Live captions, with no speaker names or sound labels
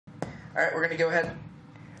All right, we're going to go ahead.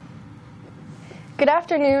 Good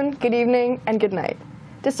afternoon, good evening, and good night.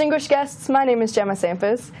 Distinguished guests, my name is Gemma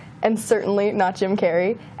Sampas, and certainly not Jim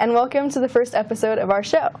Carrey, and welcome to the first episode of our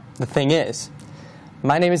show. The thing is,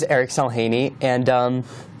 my name is Eric Salhaney, and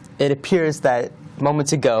it appears that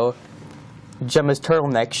moments ago, Gemma's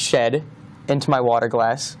turtleneck shed into my water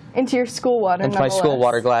glass. Into your school water, Into my school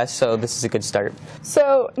water glass, so this is a good start.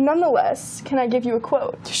 So, nonetheless, can I give you a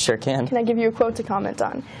quote? Sure can. Can I give you a quote to comment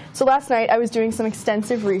on? So last night I was doing some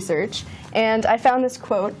extensive research, and I found this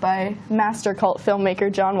quote by master cult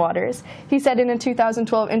filmmaker John Waters. He said in a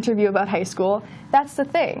 2012 interview about high school, "That's the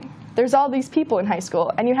thing. There's all these people in high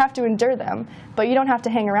school, and you have to endure them, but you don't have to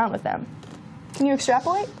hang around with them." Can you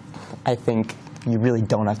extrapolate? I think you really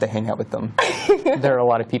don't have to hang out with them. There are a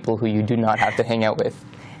lot of people who you do not have to hang out with.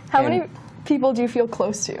 How many people do you feel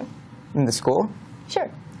close to? In the school?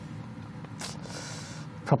 Sure.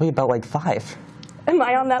 Probably about like 5. Am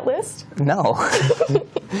I on that list? No.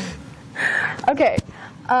 Okay.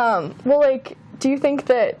 Well, like, do you think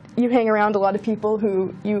that you hang around a lot of people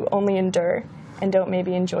who you only endure and don't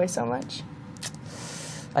maybe enjoy so much?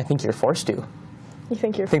 I think you're forced to. You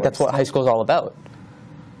think you're I think that's what high school is all about.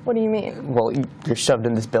 What do you mean? Well, you're shoved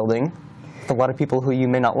in this building with a lot of people who you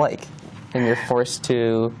may not like, and you're forced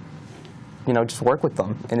to, you know, just work with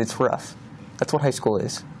them, and it's rough. That's what high school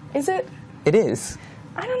is. Is it? It is.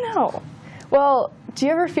 I don't know. Well, do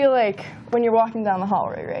you ever feel like when you're walking down the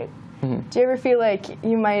hallway, right? Mm-hmm. Do you ever feel like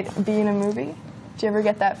you might be in a movie? Do you ever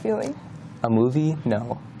get that feeling? A movie?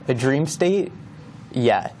 No. A dream state?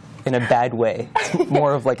 Yeah. In a bad way. It's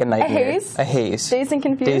more of like a nightmare. A haze? A haze. Dazed and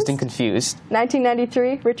Confused? Dazed and Confused.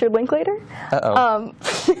 1993, Richard Linklater? Uh-oh.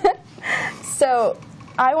 So,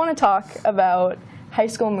 I want to talk about high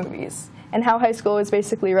school movies and how high school is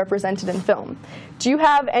basically represented in film. Do you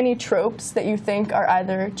have any tropes that you think are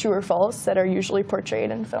either true or false that are usually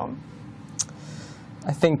portrayed in film?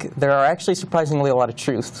 I think there are actually surprisingly a lot of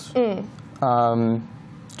truths.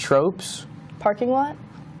 Tropes? Parking lot?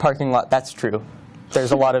 Parking lot, that's true.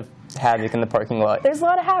 There's a lot of havoc in the parking lot. There's a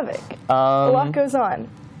lot of havoc. A lot goes on.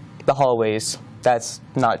 The hallways, that's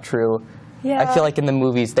not true. Yeah. I feel like in the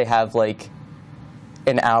movies they have like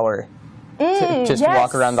an hour to just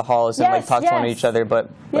walk around the halls and like talk to one each other, but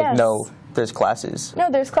like no, there's classes. No,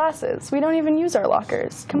 there's classes. We don't even use our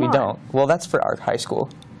lockers. Come on. We don't. Well, that's for our high school.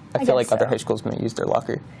 I feel like so. other high schools may use their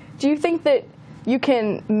locker. Do you think that you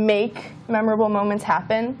can make memorable moments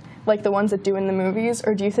happen, like the ones that do in the movies,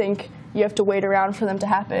 or do you think you have to wait around for them to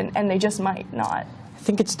happen and they just might not? I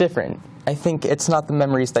think it's different. I think it's not the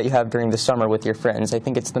memories that you have during the summer with your friends. I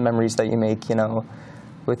think it's the memories that you make, you know,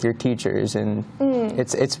 with your teachers, and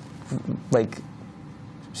it's like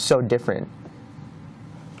so different.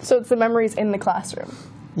 So it's the memories in the classroom.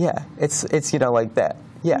 Yeah, it's you know, like that.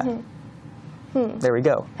 Yeah. There we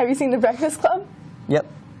go. Have you seen The Breakfast Club? Yep.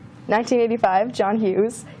 1985, John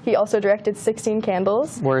Hughes. He also directed 16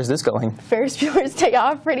 Candles. Where is this going? Ferris Bueller's Day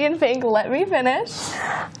Off, Pretty in Pink, let me finish.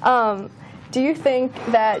 Do you think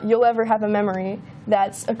that you'll ever have a memory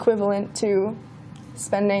that's equivalent to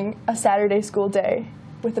spending a Saturday school day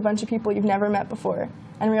with a bunch of people you've never met before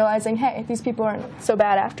and realizing, hey, these people aren't so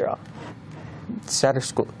bad after all? Saturday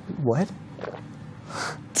school, what?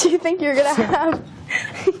 Do you think you're going to have...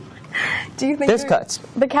 Do you think there's cuts?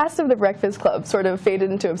 The cast of The Breakfast Club sort of faded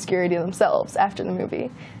into obscurity themselves after the movie.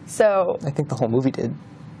 So I think the whole movie did.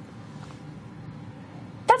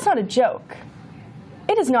 That's not a joke.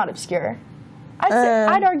 It is not obscure.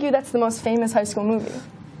 I'd argue that's the most famous high school movie.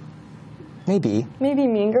 Maybe. Maybe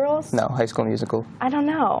Mean Girls? No, High School Musical. I don't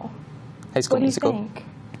know. High School Musical. What do you think?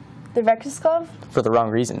 The Breakfast Club? For the wrong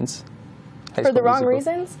reasons. For the wrong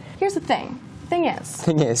reasons? Here's the thing. Thing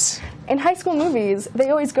is, in high school movies, they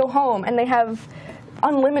always go home and they have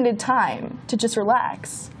unlimited time to just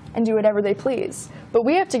relax and do whatever they please. But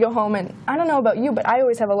we have to go home and, I don't know about you, but I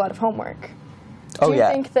always have a lot of homework. Do you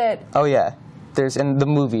think that... Oh, yeah. There's, in the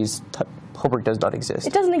movies, homework does not exist.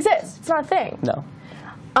 It doesn't exist. It's not a thing. No.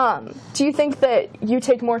 Do you think that you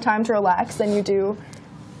take more time to relax than you do,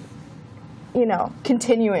 you know,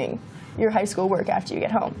 continuing your high school work after you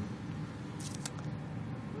get home?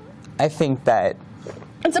 I think that...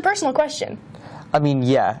 It's a personal question. I mean,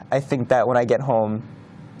 yeah. I think that when I get home,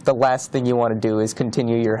 the last thing you want to do is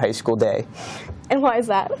continue your high school day. And why is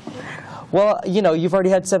that? Well, you know, you've already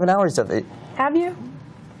had 7 hours of it. Have you?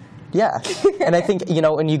 Yeah. And I think, you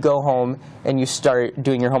know, when you go home and you start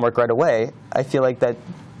doing your homework right away, I feel like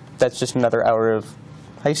that's just another hour of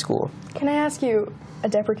high school. Can I ask you a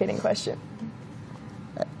deprecating question?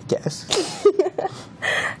 I guess.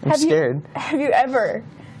 I'm scared. Have you ever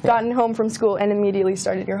gotten home from school and immediately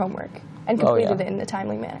started your homework and completed it in a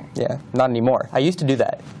timely manner? Yeah, not anymore. I used to do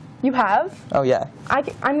that. You have? Oh, yeah.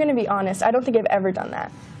 I'm going to be honest. I don't think I've ever done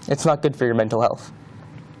that. It's not good for your mental health.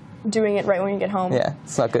 Doing it right when you get home? Yeah,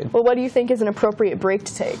 it's not good. Well, what do you think is an appropriate break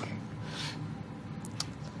to take?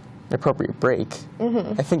 An appropriate break?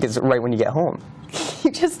 Mm-hmm. I think it's right when you get home.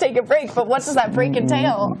 You just take a break, but what does that break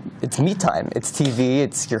entail? It's me time. It's TV,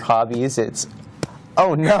 it's your hobbies, it's...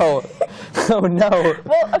 Oh, no. Oh, no.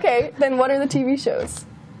 Well, okay, then what are the TV shows?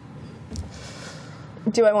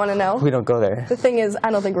 Do I want to know? We don't go there. The thing is, I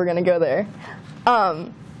don't think we're going to go there.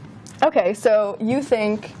 Okay, so you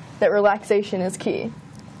think that relaxation is key.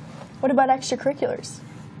 What about extracurriculars?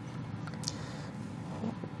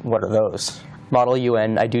 What are those? Model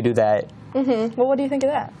UN, I do that. Mm-hmm. Well, what do you think of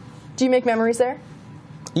that? Do you make memories there?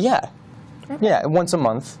 Yeah. Okay. Yeah, once a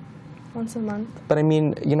month. Once a month. But I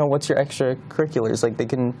mean, you know, what's your extracurriculars? Like, they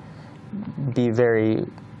can be very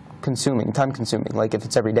consuming, time-consuming. Like, if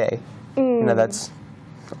it's every day, you know, that's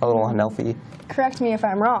a little unhealthy. Correct me if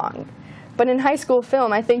I'm wrong. But in high school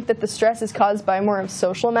film, I think that the stress is caused by more of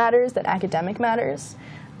social matters than academic matters.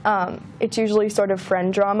 It's usually sort of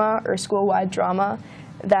friend drama or school-wide drama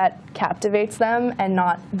that captivates them and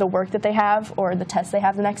not the work that they have or the tests they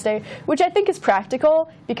have the next day, which I think is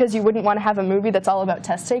practical because you wouldn't want to have a movie that's all about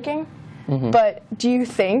test taking. Mm-hmm. But do you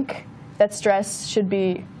think that stress should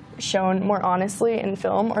be shown more honestly in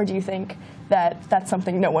film, or do you think that that's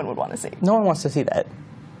something no one would want to see? No one wants to see that.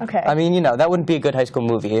 Okay. I mean, you know, that wouldn't be a good high school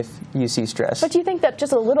movie if you see stress. But do you think that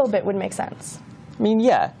just a little bit would make sense? I mean,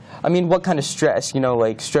 yeah. I mean, what kind of stress? You know,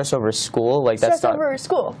 like stress over school? Like stress over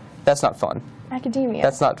school. That's not fun. Academia.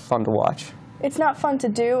 That's not fun to watch. It's not fun to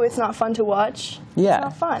do. It's not fun to watch. Yeah. It's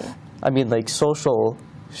not fun. I mean, like social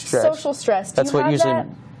stress. Social stress. That's what usually. That?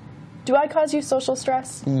 Do I cause you social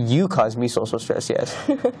stress? You cause me social stress, yes.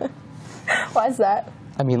 Why is that?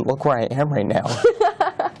 I mean, look where I am right now.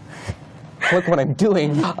 Look what I'm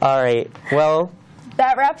doing. All right. Well.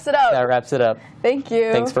 That wraps it up. That wraps it up. Thank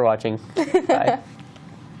you. Thanks for watching. Bye.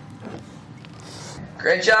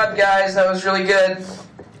 Great job, guys. That was really good.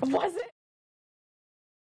 Was it?